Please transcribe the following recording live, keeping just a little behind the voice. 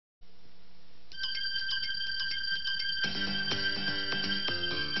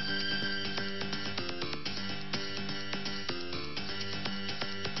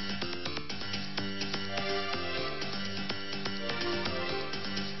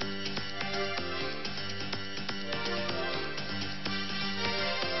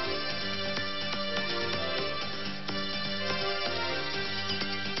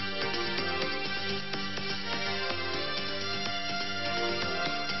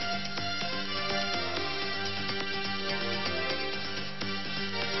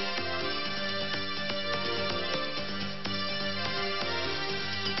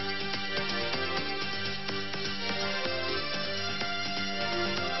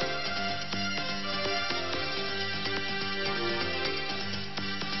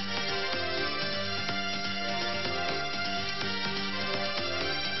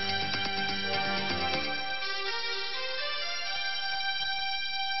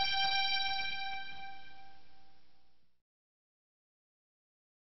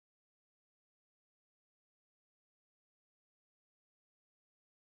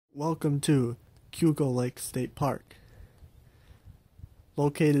Welcome to Cuco Lake State Park.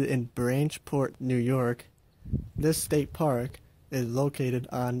 Located in Branchport, New York, this state park is located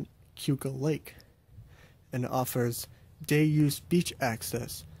on Cuco Lake and offers day-use beach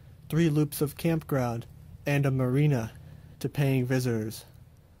access, 3 loops of campground, and a marina to paying visitors.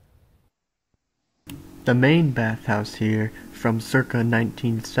 The main bathhouse here, from circa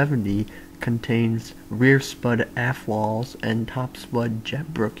 1970, contains rear spud aft walls and top spud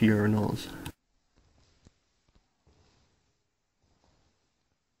jet brook urinals.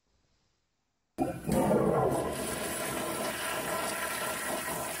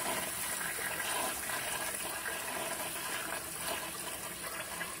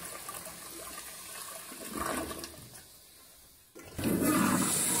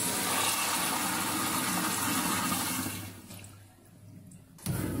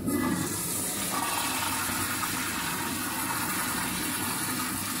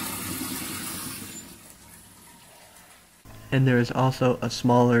 And there is also a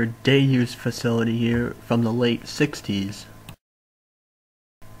smaller day-use facility here from the late 60s.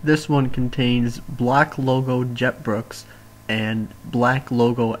 This one contains black logo jet brooks and black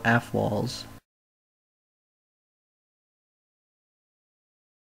logo aft walls.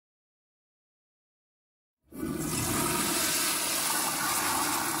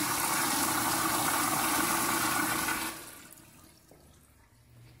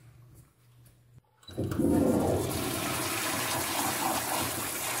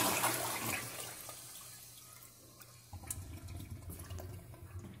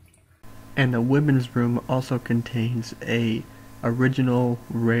 And the women's room also contains a original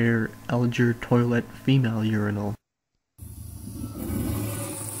rare Elger toilet female urinal.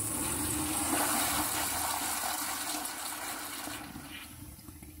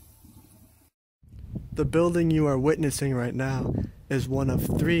 The building you are witnessing right now is one of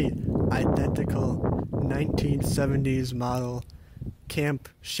 3 identical 1970s model camp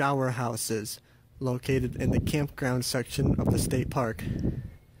shower houses located in the campground section of the state park.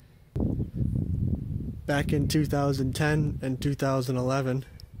 Back in 2010 and 2011,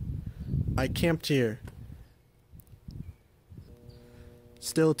 I camped here.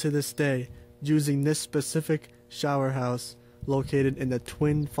 Still to this day, using this specific shower house located in the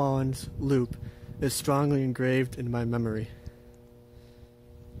Twin Fawns Loop is strongly engraved in my memory.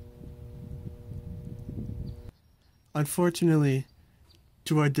 Unfortunately,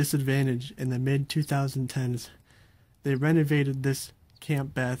 to our disadvantage in the mid-2010s, they renovated this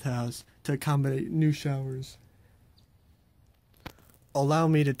camp bathhouse to accommodate new showers. Allow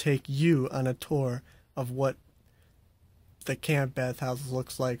me to take you on a tour of what the camp bathhouse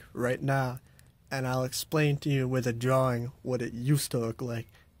looks like right now, and I'll explain to you with a drawing what it used to look like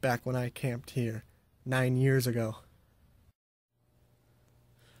back when I camped here 9 years ago.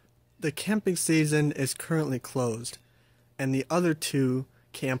 The camping season is currently closed, and the other 2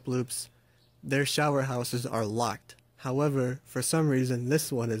 camp loops, their shower houses are locked. However, for some reason,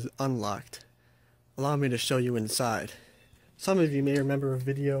 this one is unlocked. Allow me to show you inside. Some of you may remember a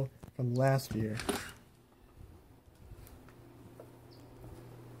video from last year.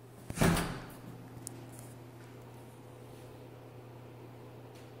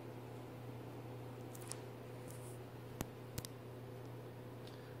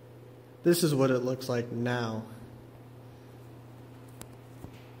 This is what it looks like now.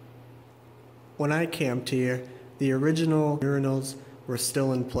 When I camped here, the original urinals were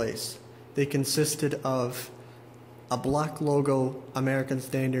still in place. They consisted of a black logo American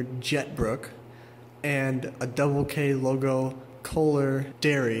Standard jet brook and a double K logo Kohler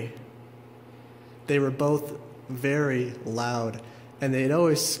dairy. They were both very loud, and they'd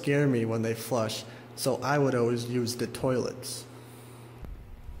always scare me when they flush, so I would always use the toilets.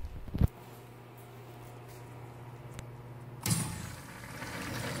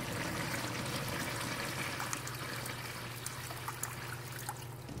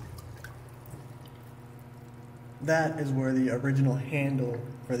 That is where the original handle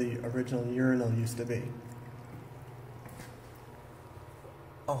for the original urinal used to be.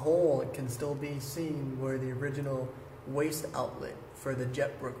 A hole can still be seen where the original waste outlet for the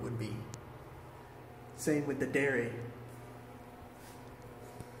jet brook would be. Same with the dairy.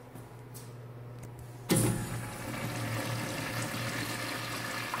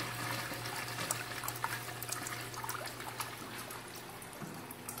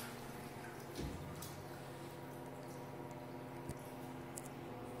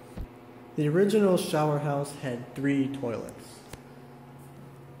 The original shower house had 3 toilets.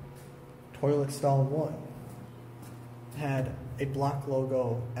 Toilet stall 1 had a block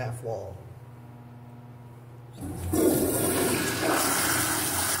logo aft wall.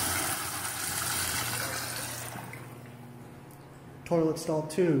 Toilet stall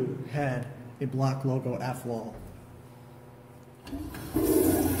 2 had a block logo aft wall.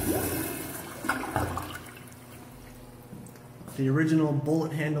 The original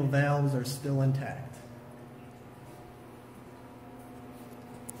bullet handle valves are still intact.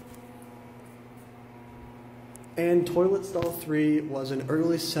 And toilet stall 3 was an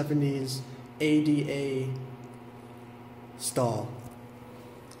early 70s ADA stall.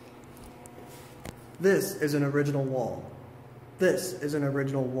 This is an original wall. This is an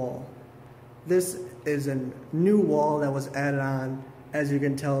original wall. This is a new wall that was added on, as you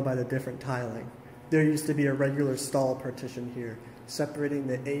can tell by the different tiling. There used to be a regular stall partition here, separating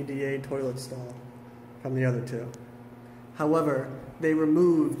the ADA toilet stall from the other two. However, they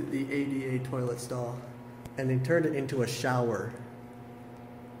removed the ADA toilet stall and they turned it into a shower.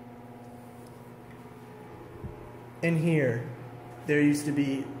 In here, there used to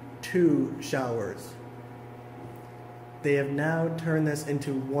be 2 showers. They have now turned this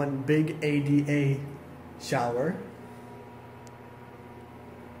into one big ADA shower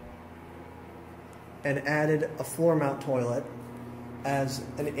and added a floor mount toilet as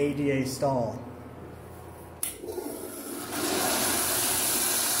an ADA stall.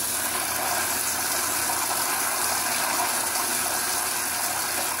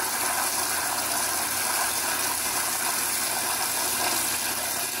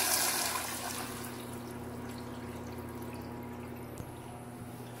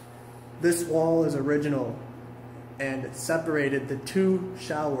 This wall is original and separated the 2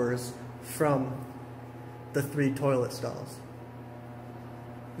 showers from the 3 toilet stalls.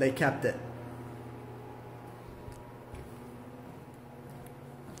 They kept it.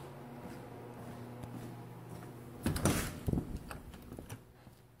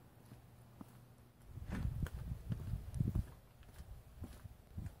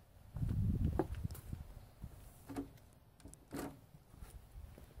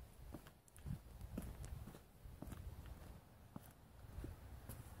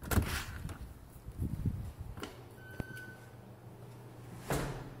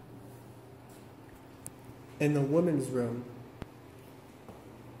 In the women's room,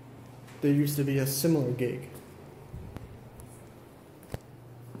 there used to be a similar gig.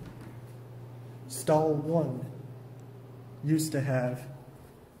 Stall 1 used to have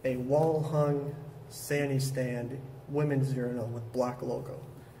a wall-hung Sani stand women's urinal with black logo.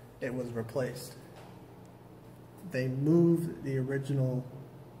 It was replaced. They moved the original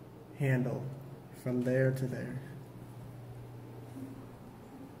handle from there to there.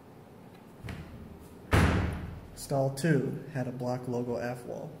 Stall 2 had a block logo aft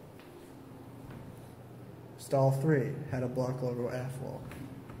wall. Stall 3 had a block logo aft wall.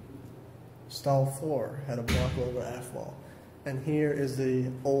 Stall 4 had a block logo aft wall. And here is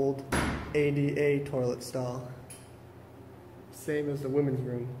the old ADA toilet stall. Same as the women's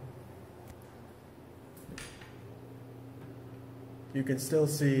room. You can still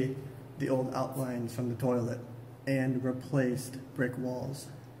see the old outlines from the toilet and replaced brick walls.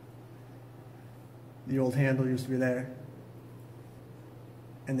 The old handle used to be there,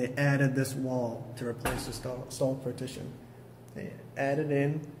 and they added this wall to replace the stall partition. They added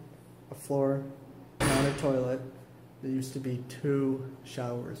in a floor-mounted toilet. There used to be 2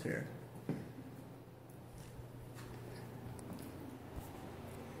 showers here.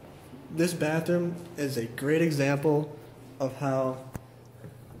 This bathroom is a great example of how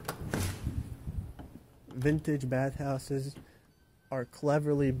vintage bathhouses are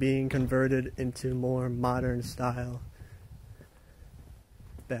cleverly being converted into more modern style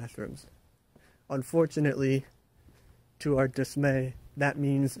bathrooms. Unfortunately, to our dismay, that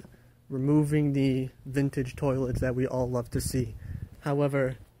means removing the vintage toilets that we all love to see.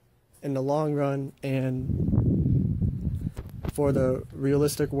 However, in the long run and for the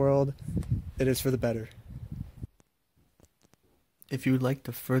realistic world, it is for the better. If you would like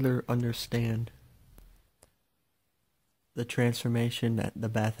to further understand the transformation that the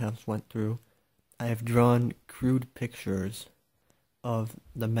bathhouse went through, I have drawn crude pictures of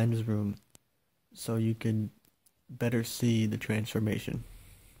the men's room so you can better see the transformation.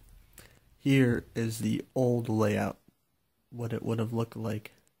 Here is the old layout, what it would have looked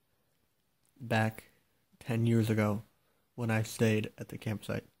like back 10 years ago when I stayed at the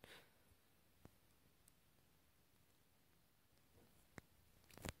campsite.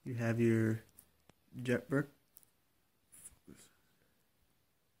 You have your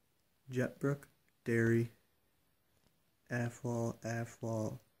Jetbrook, dairy, aft wall,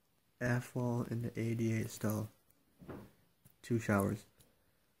 in the ADA stall, 2 showers.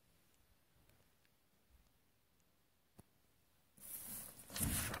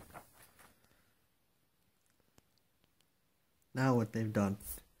 Now what they've done,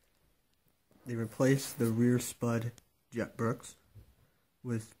 they replaced the rear spud jet brooks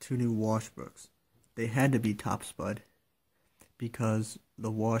with 2 new washbrooks. They had to be top spud because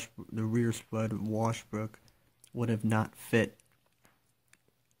the rear spud washbrook would have not fit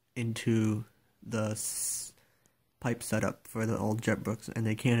into the pipe setup for the old jet brooks, and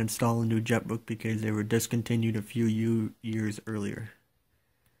they can't install a new jet brook because they were discontinued a few years earlier.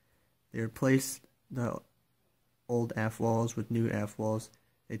 They replaced the old aft walls with new aft walls.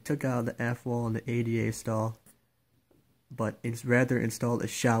 They took out the aft wall in the ADA stall, but it's rather installed a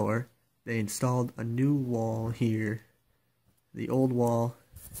shower. They installed a new wall here. The old wall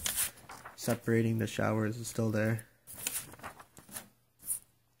separating the showers is still there.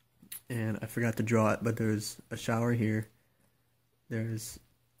 And I forgot to draw it, but there's a shower here. There's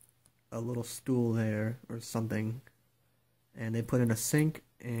a little stool there or something. And they put in a sink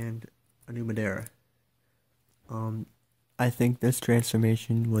and a new Madeira. I think this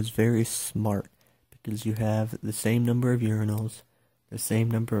transformation was very smart because you have the same number of urinals, the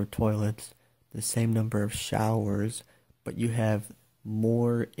same number of toilets, the same number of showers, but you have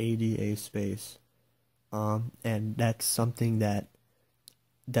more ADA space. And that's something that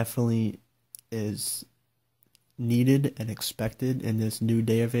definitely is needed and expected in this new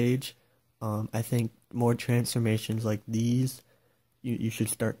day of age. I think more transformations like these you should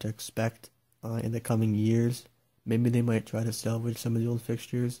start to expect in the coming years. Maybe they might try to salvage some of the old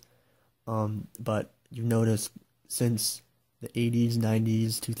fixtures, but you've noticed since the 80s,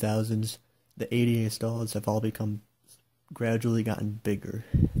 90s, 2000s, the ADA stalls have all become gradually gotten bigger.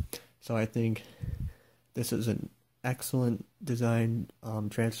 So I think this is an excellent design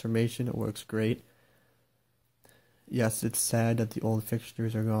transformation. It works great. Yes, it's sad that the old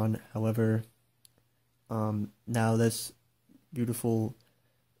fixtures are gone. However, now this beautiful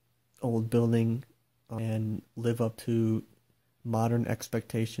old building and live up to modern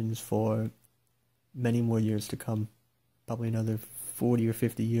expectations for many more years to come. Probably another 40 or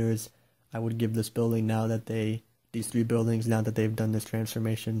 50 years I would give this building now that these 3 buildings, now that they've done this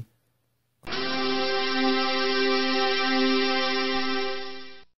transformation.